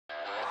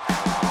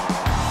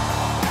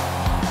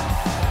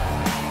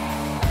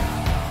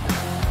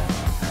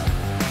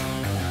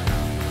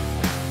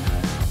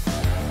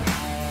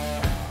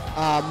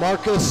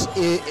Marcus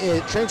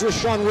trains with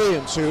Sean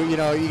Williams, who, you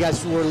know, you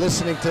guys were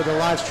listening to the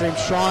live stream.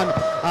 Sean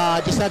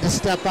just had to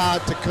step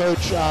out to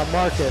coach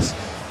Marcus.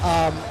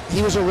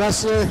 He was a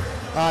wrestler,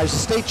 he's a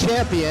state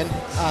champion.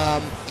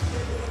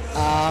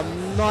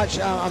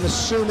 I'm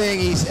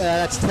assuming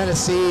that's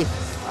Tennessee.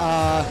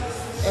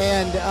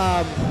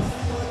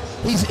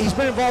 He's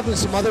been involved in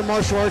some other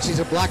martial arts. He's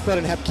a black belt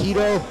in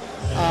Hapkido.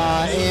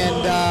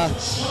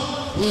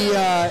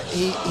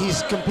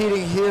 He's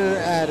competing here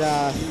at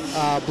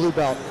blue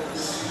belt.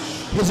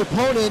 His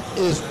opponent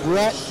is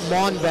Brett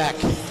Monbeck.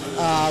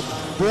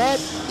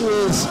 Brett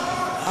is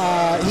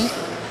he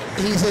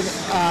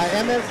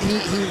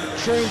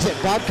trains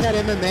at Bobcat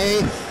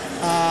MMA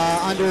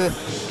under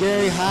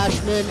Gary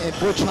Hashman and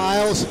Butch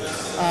Hiles.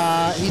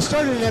 He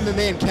started in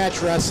MMA and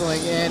catch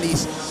wrestling, and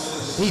he's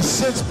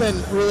since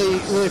been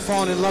really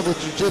fallen in love with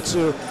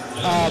jiu-jitsu.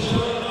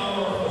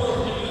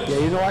 Yeah,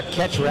 you know what?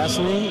 Catch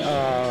wrestling,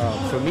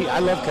 for me, I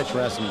love catch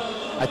wrestling.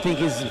 I think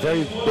it's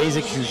very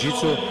basic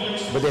jiu-jitsu,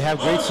 but they have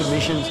great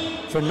submissions.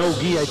 For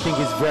no-gi, I think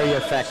it's very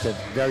effective,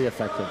 very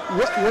effective.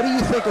 What do you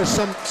think are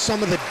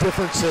some of the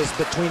differences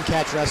between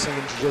catch wrestling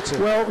and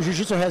jiu-jitsu? Well,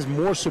 jiu-jitsu has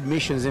more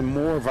submissions and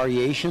more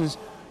variations,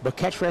 but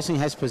catch wrestling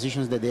has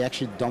positions that they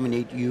actually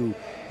dominate you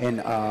and,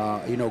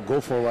 you know,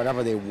 go for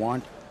whatever they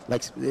want.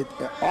 Like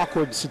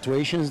awkward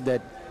situations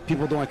that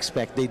people don't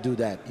expect, they do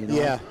that, you know?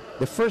 Yeah.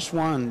 The first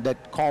one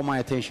that called my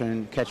attention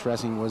in catch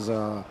wrestling was,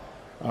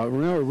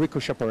 remember Rico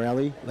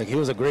Chaparelli? Like, he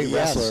was a great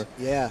wrestler.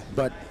 Yeah.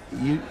 But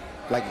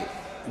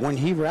when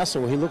he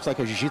wrestled, he looks like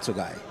a jiu-jitsu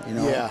guy, you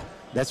know? Yeah.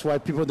 That's why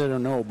people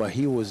didn't know, but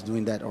he was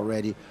doing that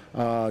already.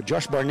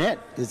 Josh Barnett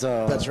is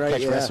a catch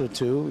wrestler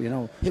too, you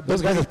know?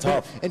 Those guys are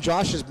tough. And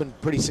Josh has been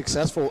pretty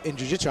successful in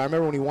jiu-jitsu. I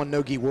remember when he won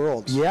No-Gi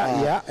Worlds.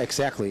 Yeah,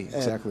 exactly.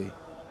 And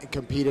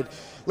competed.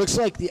 Looks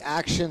like the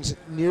action's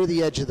near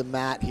the edge of the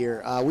mat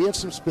here. We have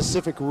some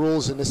specific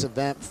rules in this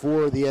event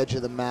for the edge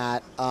of the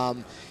mat.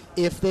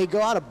 If they go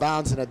out of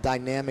bounds in a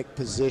dynamic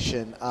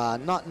position,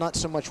 not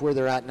so much where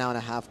they're at now in a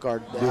half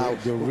guard.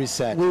 They'll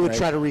reset. We would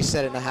try to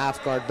reset it in a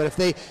half guard. But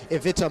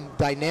if it's a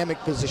dynamic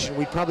position,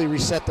 we'd probably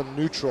reset them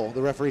neutral.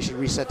 The referee should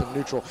reset them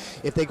neutral.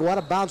 If they go out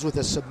of bounds with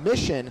a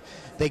submission,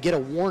 they get a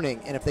warning.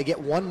 And if they get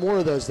one more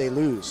of those, they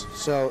lose.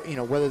 So, you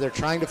know, whether they're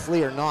trying to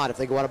flee or not, if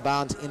they go out of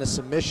bounds in a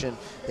submission,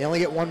 they only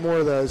get one more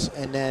of those,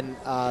 and then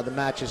the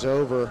match is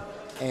over,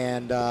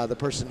 and the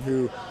person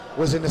who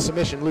was in the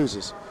submission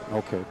loses.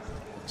 Okay.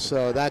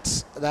 So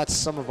that's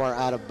some of our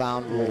out of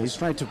bound rules. He's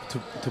trying to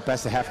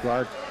pass the half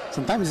guard.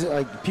 Sometimes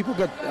like people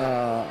get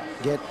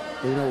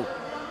you know,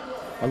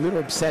 a little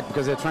upset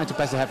because they're trying to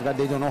pass the half guard.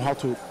 They don't know how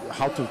to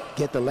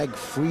get the leg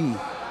free,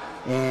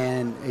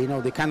 and you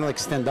know, they kind of like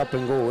stand up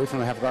and go away from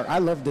the half guard. I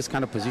love this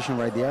kind of position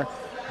right there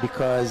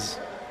because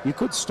you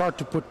could start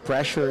to put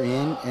pressure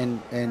in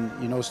and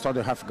you know, start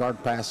the half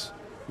guard pass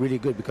really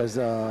good because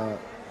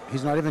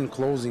he's not even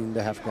closing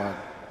the half guard.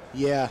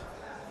 Yeah.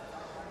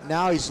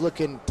 Now he's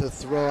looking to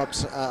throw up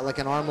like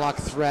an arm lock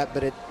threat,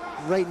 but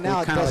right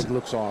now it kind of doesn't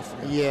like looks off.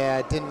 Yeah,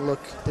 it didn't look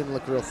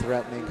real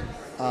threatening.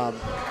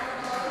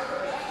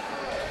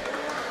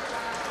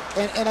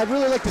 And I'd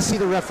really like to see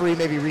the referee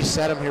maybe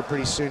reset him here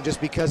pretty soon, just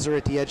because they're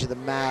at the edge of the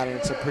mat and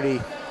it's a pretty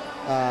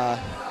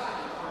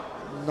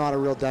not a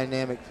real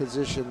dynamic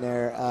position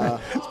there.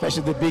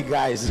 Especially the big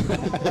guys.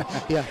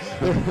 Yeah.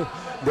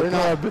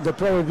 The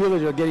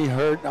probability of getting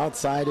hurt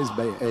outside is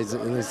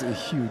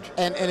huge.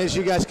 And as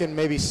you guys can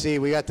maybe see,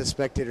 we got the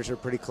spectators are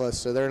pretty close,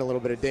 so they're in a little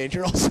bit of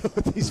danger also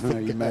with these big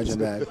guys. You imagine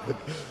that.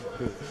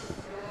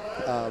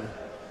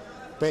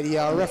 But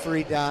yeah, our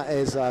referee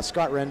is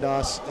Scott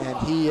Rendos, and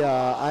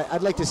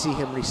I'd like to see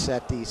him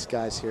reset these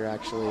guys here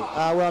actually.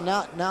 Well,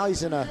 now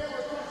he's in a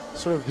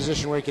sort of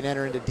position where he can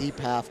enter into deep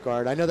half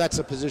guard. I know that's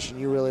a position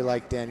you really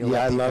like, Daniel.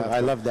 Yeah, I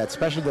love that,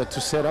 especially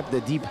to set up the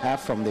deep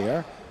half from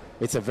there.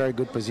 It's a very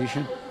good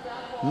position.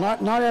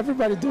 Not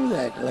everybody do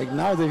that. Like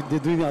now they're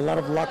doing a lot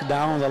of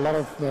lockdowns, a lot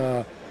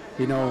of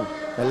you know,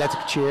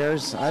 electric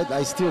chairs.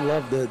 I still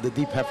love the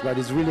deep half guard.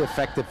 It's really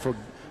effective for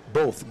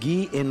both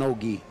gi and no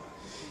gi.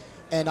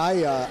 And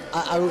I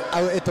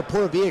at the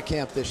Pura Vida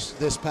camp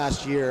this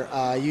past year,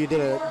 you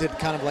did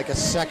kind of like a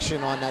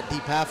section on that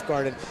deep half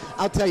guard, and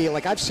I'll tell you,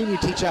 like, I've seen you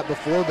teach that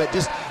before, but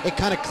just it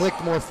kind of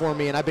clicked more for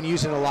me, and I've been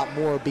using it a lot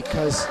more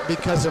because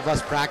of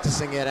us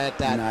practicing it at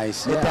that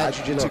that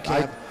jiu-jitsu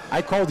camp.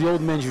 I call the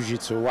old man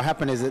jiu-jitsu. What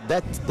happened is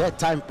that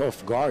type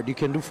of guard you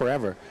can do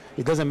forever.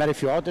 It doesn't matter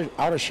if you're out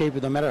of shape. It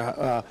doesn't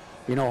matter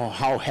you know,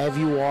 how heavy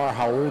you are,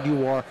 how old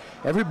you are.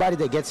 Everybody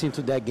that gets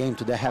into that game,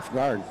 to that half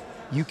guard,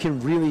 you can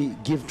really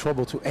give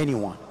trouble to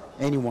anyone.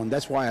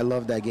 That's why I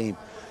love that game.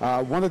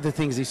 One of the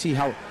things, you see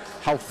how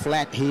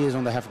flat he is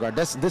on the half guard.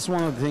 That's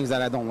one of the things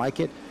that I don't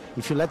like it.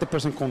 If you let the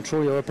person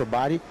control your upper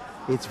body,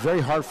 it's very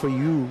hard for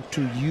you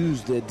to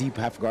use the deep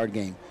half guard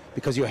game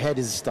because your head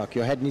is stuck.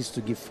 Your head needs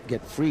to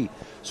get free.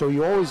 So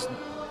you always,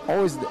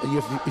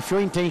 if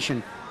your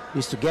intention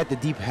is to get the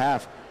deep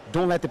half,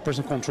 don't let the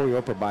person control your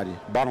upper body.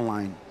 Bottom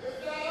line.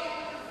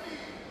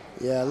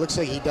 Yeah, it looks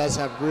like he does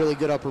have really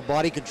good upper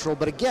body control.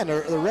 But again,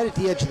 they're right at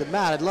the edge of the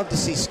mat. I'd love to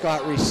see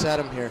Scott reset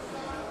him here.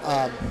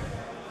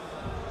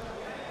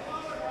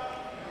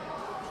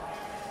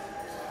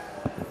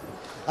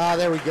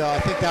 There we go. I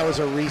think that was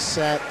a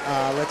reset.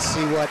 Let's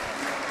see what.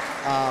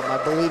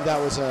 I believe that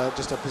was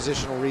just a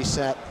positional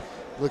reset.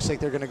 Looks like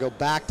they're going to go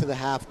back to the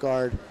half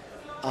guard.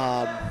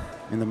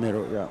 In the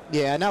middle, yeah.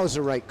 Yeah, and that was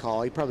the right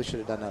call. He probably should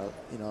have done that,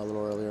 a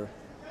little earlier.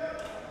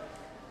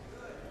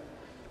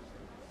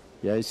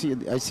 Yeah, I see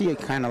it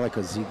kind of like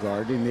a Z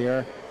guard in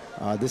there.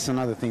 This is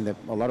another thing that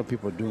a lot of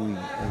people are doing,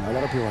 and a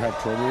lot of people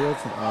have trouble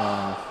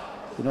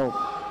with.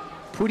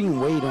 Putting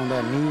weight on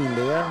that knee in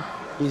there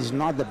is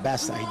not the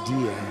best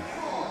idea.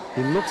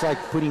 It looks like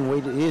putting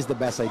weight is the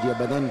best idea,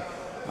 but then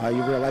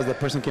you realize that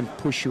person can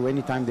push you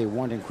anytime they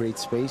want and create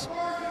space.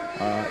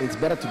 It's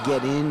better to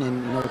get in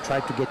and try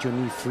to get your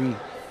knee free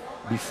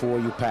before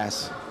you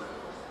pass.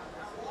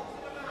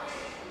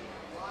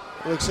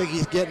 Looks like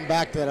he's getting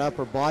back to that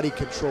upper body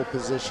control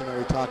position that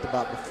we talked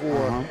about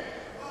before.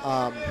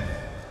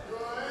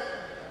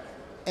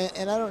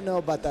 And I don't know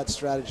about that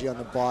strategy on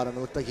the bottom.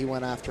 It looked like he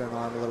went after an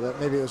arm a little bit.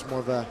 Maybe it was more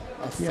of a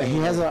yeah, he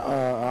has an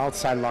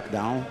outside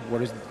lockdown where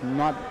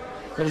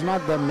there's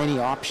not that many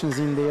options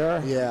in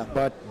there. Yeah.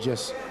 But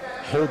just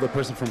hold the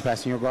person from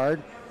passing your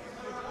guard.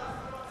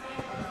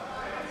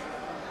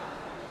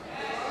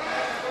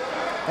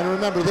 And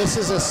remember, this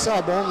is a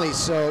sub only,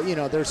 so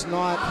there's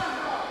not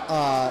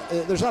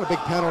a big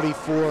penalty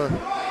for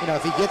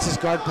if he gets his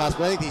guard pass.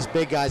 But I think these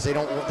big guys they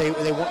don't want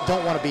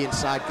to be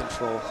inside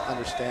control,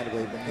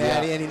 understandably. But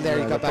and there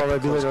he got the back.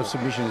 probability of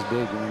submission is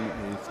big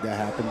if that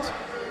happens.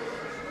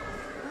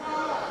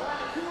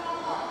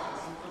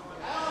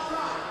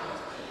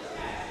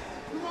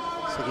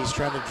 So he's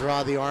trying to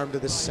draw the arm to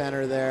the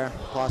center there,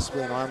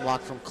 possibly an arm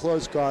lock from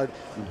close guard.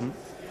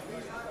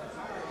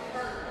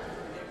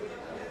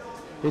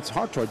 It's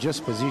hard to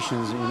adjust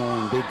positions,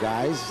 in big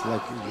guys.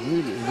 Like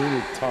really,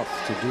 really tough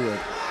to do it.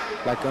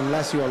 Like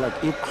unless you're like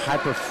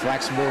hyper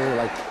flexible,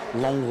 like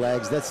long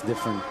legs, that's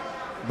different.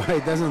 But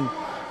it doesn't.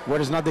 What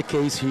is not the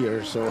case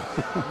here. So.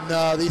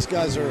 No, these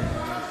guys are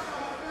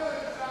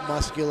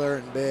muscular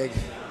and big.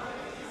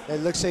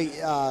 It looks like.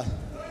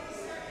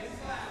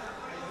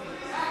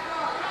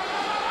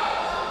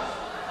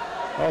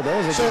 Oh, that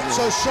was a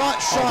so Sean.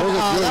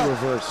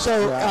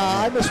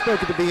 I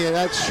misspoke at the beginning.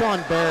 That's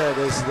Sean Barrett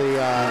is the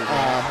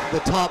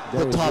top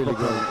opponent,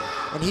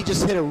 and he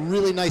just hit a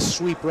really nice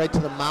sweep right to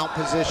the mount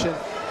position,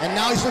 and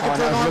now he's looking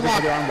for an arm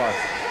lock.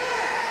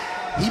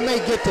 He may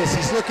get this.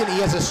 He's looking.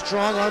 He has a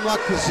strong arm lock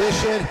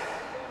position.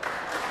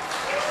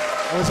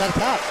 Oh, was that a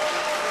tap?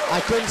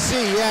 I couldn't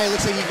see. Yeah, it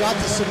looks like he got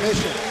the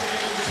submission.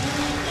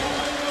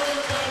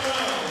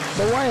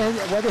 But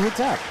why did he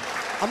tap?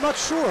 I'm not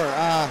sure.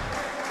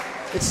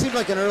 It seemed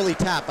like an early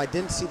tap. I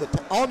didn't see the.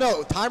 Oh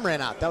no, time ran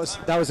out. That was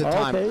the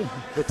time. Okay.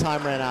 The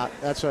time ran out.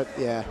 That's what.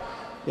 Yeah.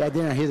 Yeah, I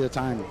didn't hear the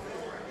time.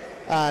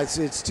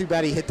 It's too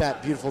bad he hit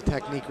that beautiful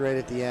technique right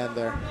at the end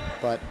there.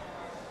 But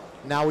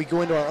now we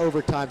go into our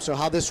overtime. So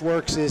how this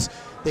works is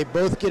they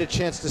both get a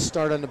chance to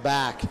start on the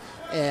back,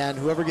 and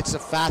whoever gets the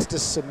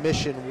fastest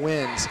submission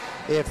wins.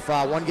 If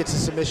one gets a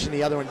submission,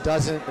 the other one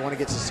doesn't. The one who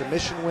gets a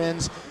submission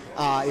wins.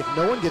 If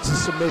no one gets a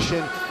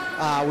submission.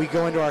 We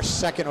go into our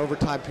second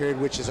overtime period,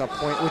 which is our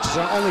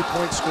only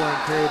point scoring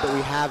period that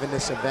we have in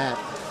this event.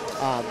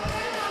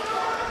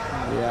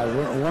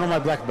 One of my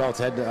black belts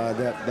had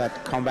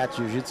that combat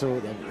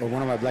jiu-jitsu.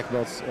 One of my black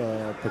belts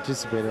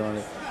participated on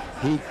it.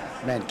 He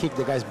kicked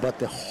the guy's butt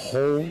the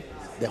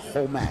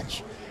whole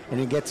match, and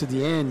you get to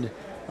the end.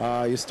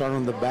 You start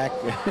on the back,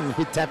 and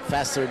he tapped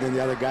faster than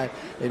the other guy,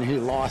 and he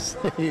lost.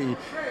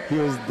 He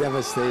was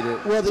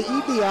devastated. Well, the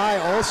EBI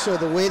also,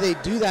 the way they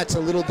do that's a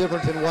little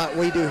different than what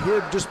we do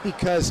here, just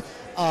because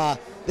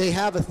they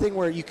have a thing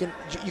where you can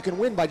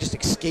win by just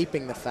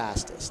escaping the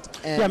fastest.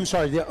 And yeah, I'm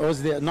sorry. It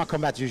was not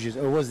combat jiu-jitsu.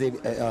 It was the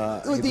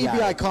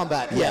EBI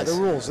combat. Yes. Yeah, the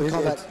rules. The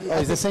combat.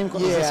 It's the same.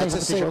 Yeah, it's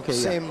the same,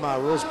 same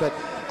rules. But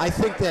I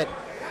think that.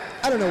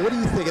 I don't know. What do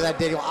you think of that,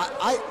 Daniel?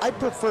 I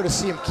prefer to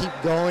see him keep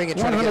going and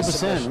try to get a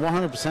submission.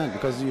 100%,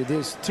 because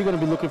you're still going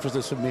to be looking for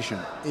the submission.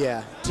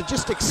 Yeah, to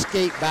just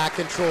escape back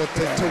control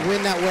to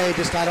win that way.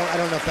 Just I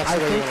don't know if that's the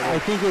way you want to I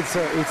think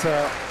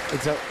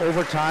it's a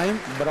overtime,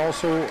 but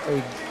also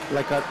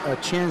a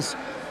chance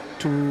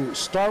to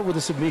start with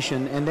a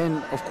submission, and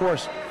then of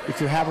course if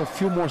you have a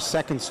few more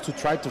seconds to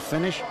try to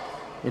finish,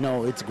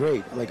 it's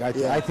great. Like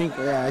I think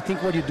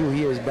what you do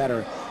here is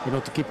better.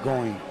 To keep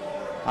going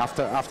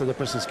after the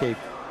person escape.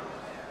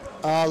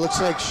 Looks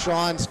like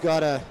Sean's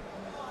got a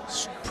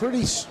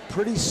pretty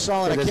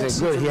solid.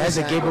 He has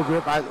a gable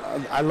grip.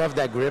 I love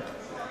that grip,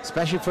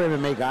 especially for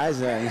MMA guys.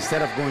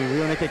 Instead of going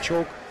real naked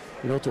choke,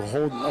 to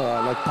hold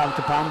like palm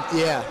to palm.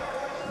 Yeah,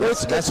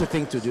 that's the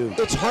thing to do.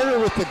 It's harder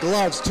with the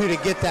gloves too to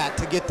get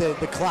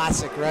the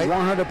classic, right?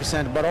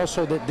 100%. But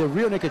also the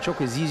real naked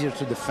choke is easier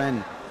to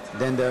defend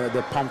than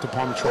the palm to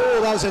palm choke.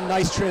 Oh, that was a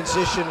nice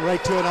transition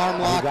right to an arm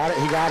lock.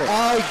 He got it.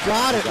 Oh, he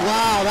got it.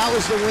 Wow, that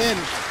was the win.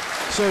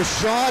 So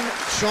Sean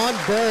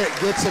Barrett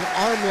gets an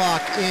arm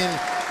lock in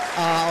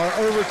our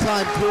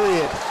overtime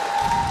period.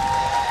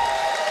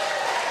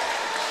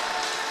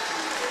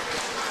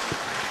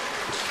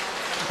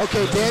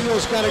 Okay,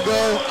 Daniel's got to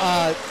go.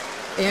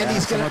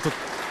 Andy's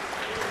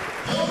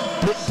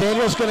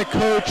Daniel's going to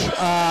coach,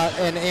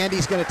 and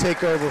Andy's going to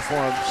take over for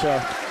him.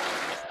 So.